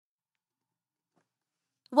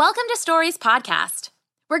Welcome to Stories Podcast.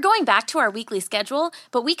 We're going back to our weekly schedule,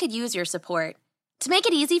 but we could use your support. To make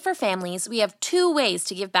it easy for families, we have 2 ways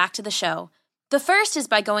to give back to the show. The first is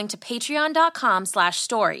by going to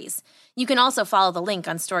patreon.com/stories. You can also follow the link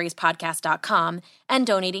on storiespodcast.com and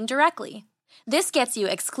donating directly. This gets you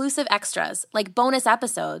exclusive extras, like bonus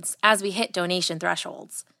episodes, as we hit donation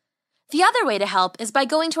thresholds. The other way to help is by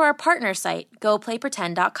going to our partner site,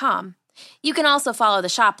 goplaypretend.com. You can also follow the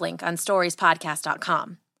shop link on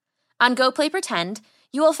storiespodcast.com. On Go Play Pretend,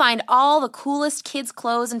 you will find all the coolest kids'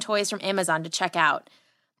 clothes and toys from Amazon to check out.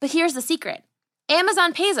 But here's the secret.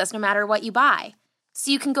 Amazon pays us no matter what you buy. So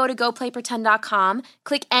you can go to goplaypretend.com,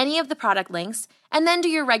 click any of the product links, and then do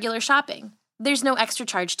your regular shopping. There's no extra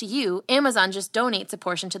charge to you. Amazon just donates a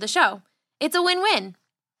portion to the show. It's a win-win.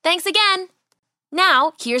 Thanks again.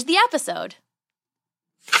 Now, here's the episode.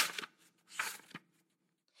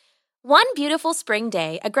 One beautiful spring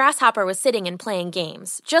day, a grasshopper was sitting and playing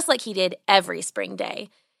games, just like he did every spring day.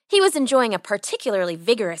 He was enjoying a particularly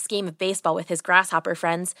vigorous game of baseball with his grasshopper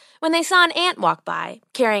friends when they saw an ant walk by,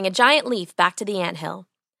 carrying a giant leaf back to the anthill.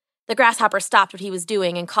 The grasshopper stopped what he was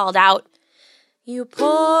doing and called out, "You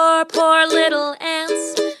poor, poor little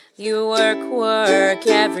ants, you work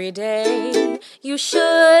every day. You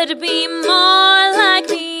should be more like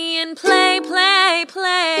me and play.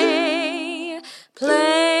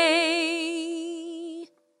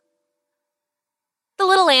 The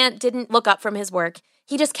little ant didn't look up from his work.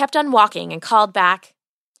 He just kept on walking and called back,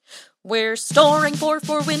 "We're storing for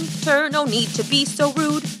winter, no need to be so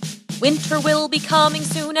rude. Winter will be coming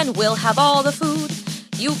soon and we'll have all the food.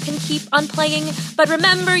 You can keep on playing, but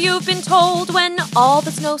remember you've been told when all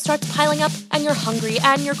the snow starts piling up and you're hungry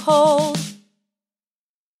and you're cold."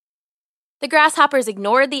 The grasshoppers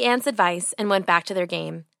ignored the ant's advice and went back to their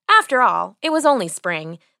game. After all, it was only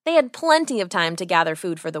spring. They had plenty of time to gather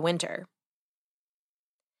food for the winter.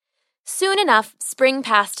 Soon enough, spring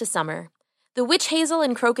passed to summer. The witch hazel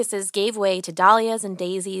and crocuses gave way to dahlias and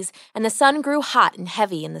daisies, and the sun grew hot and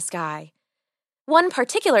heavy in the sky. One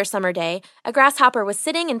particular summer day, a grasshopper was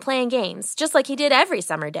sitting and playing games, just like he did every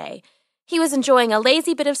summer day. He was enjoying a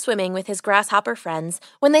lazy bit of swimming with his grasshopper friends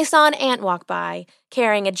when they saw an ant walk by,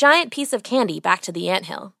 carrying a giant piece of candy back to the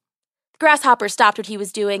anthill. The grasshopper stopped what he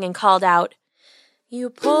was doing and called out, "You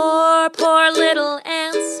poor, poor little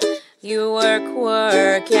ants, you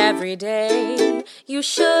work every day. You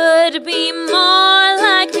should be more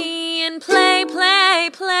like me and play.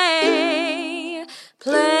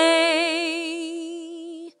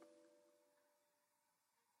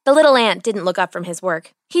 The little ant didn't look up from his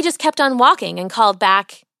work. He just kept on walking and called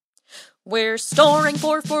back, "We're storing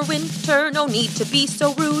for winter, no need to be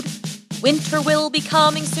so rude. Winter will be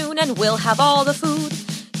coming soon and we'll have all the food.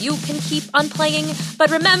 You can keep on playing, but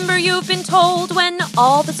remember you've been told when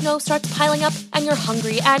all the snow starts piling up and you're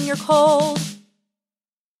hungry and you're cold."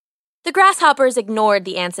 The grasshoppers ignored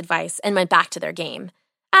the ant's advice and went back to their game.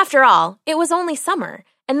 After all, it was only summer,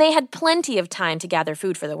 and they had plenty of time to gather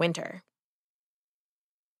food for the winter.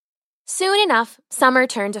 Soon enough, summer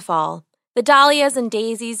turned to fall. The dahlias and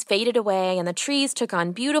daisies faded away, and the trees took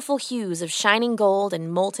on beautiful hues of shining gold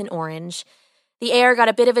and molten orange. The air got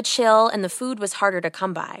a bit of a chill, and the food was harder to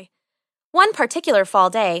come by. One particular fall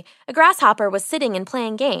day, a grasshopper was sitting and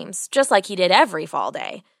playing games, just like he did every fall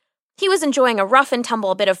day. He was enjoying a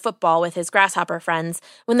rough-and-tumble bit of football with his grasshopper friends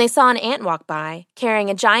when they saw an ant walk by, carrying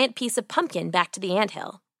a giant piece of pumpkin back to the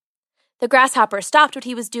anthill. The grasshopper stopped what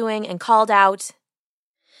he was doing and called out,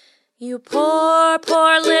 "You poor,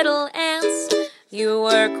 poor little ants, you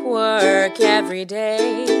work every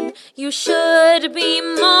day. You should be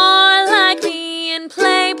more like me and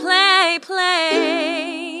play.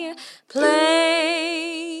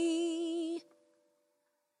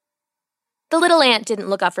 The little ant didn't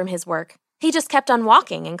look up from his work. He just kept on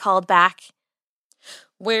walking and called back,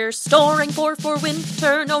 "We're storing for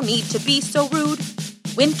winter, no need to be so rude.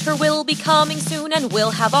 Winter will be coming soon and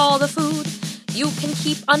we'll have all the food. You can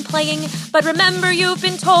keep on playing, but remember you've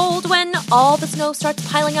been told when all the snow starts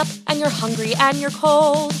piling up and you're hungry and you're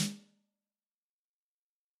cold."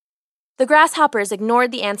 The grasshoppers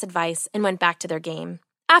ignored the ant's advice and went back to their game.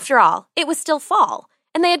 After all, it was still fall,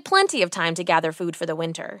 and they had plenty of time to gather food for the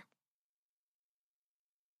winter.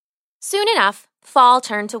 Soon enough, fall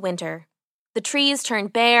turned to winter. The trees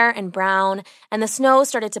turned bare and brown, and the snow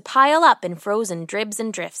started to pile up in frozen dribs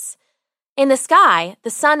and drifts. In the sky, the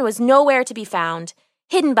sun was nowhere to be found,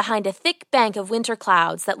 hidden behind a thick bank of winter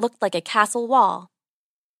clouds that looked like a castle wall.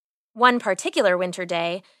 One particular winter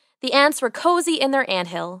day, the ants were cozy in their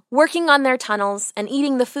anthill, working on their tunnels and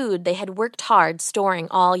eating the food they had worked hard storing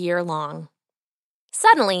all year long.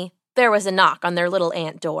 Suddenly, there was a knock on their little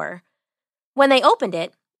ant door. When they opened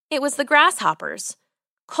it, It was the grasshoppers,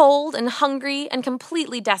 cold and hungry and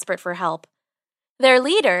completely desperate for help. Their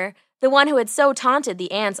leader, the one who had so taunted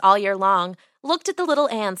the ants all year long, looked at the little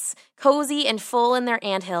ants, cozy and full in their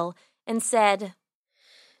anthill, and said,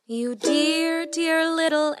 "You dear, dear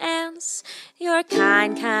little ants, you're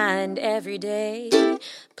kind every day.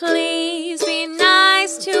 Please be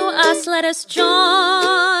nice to us, let us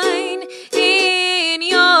join in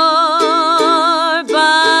your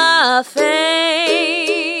buffet."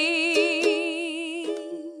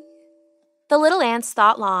 The little ants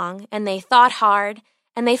thought long, and they thought hard,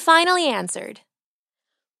 and they finally answered,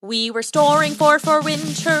 "We were storing for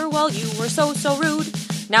winter while you were so rude.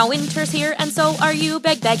 Now winter's here, and so are you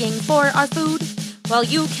begging for our food. Well,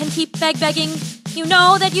 you can keep begging. You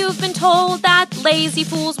know that you've been told that lazy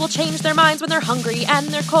fools will change their minds when they're hungry and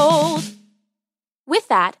they're cold." With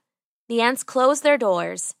that, the ants closed their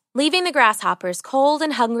doors, leaving the grasshoppers cold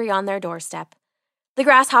and hungry on their doorstep. The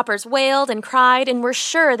grasshoppers wailed and cried and were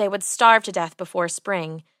sure they would starve to death before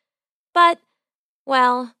spring. But,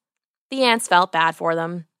 well, the ants felt bad for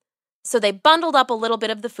them. So they bundled up a little bit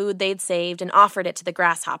of the food they'd saved and offered it to the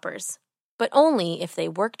grasshoppers, but only if they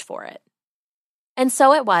worked for it. And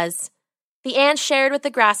so it was. The ants shared with the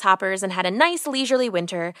grasshoppers and had a nice leisurely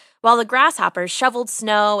winter, while the grasshoppers shoveled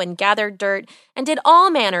snow and gathered dirt and did all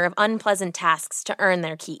manner of unpleasant tasks to earn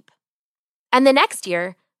their keep. And the next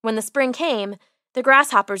year, when the spring came, the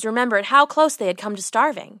grasshoppers remembered how close they had come to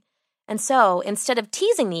starving. And so, instead of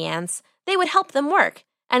teasing the ants, they would help them work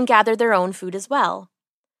and gather their own food as well.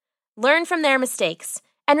 Learn from their mistakes,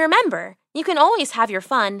 and remember, you can always have your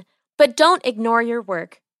fun, but don't ignore your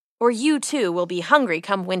work, or you too will be hungry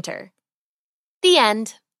come winter. The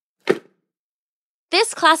end.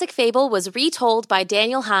 This classic fable was retold by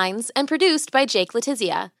Daniel Hines and produced by Jake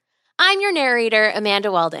Letizia. I'm your narrator,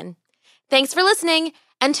 Amanda Weldon. Thanks for listening,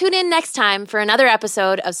 and tune in next time for another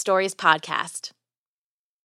episode of Stories Podcast.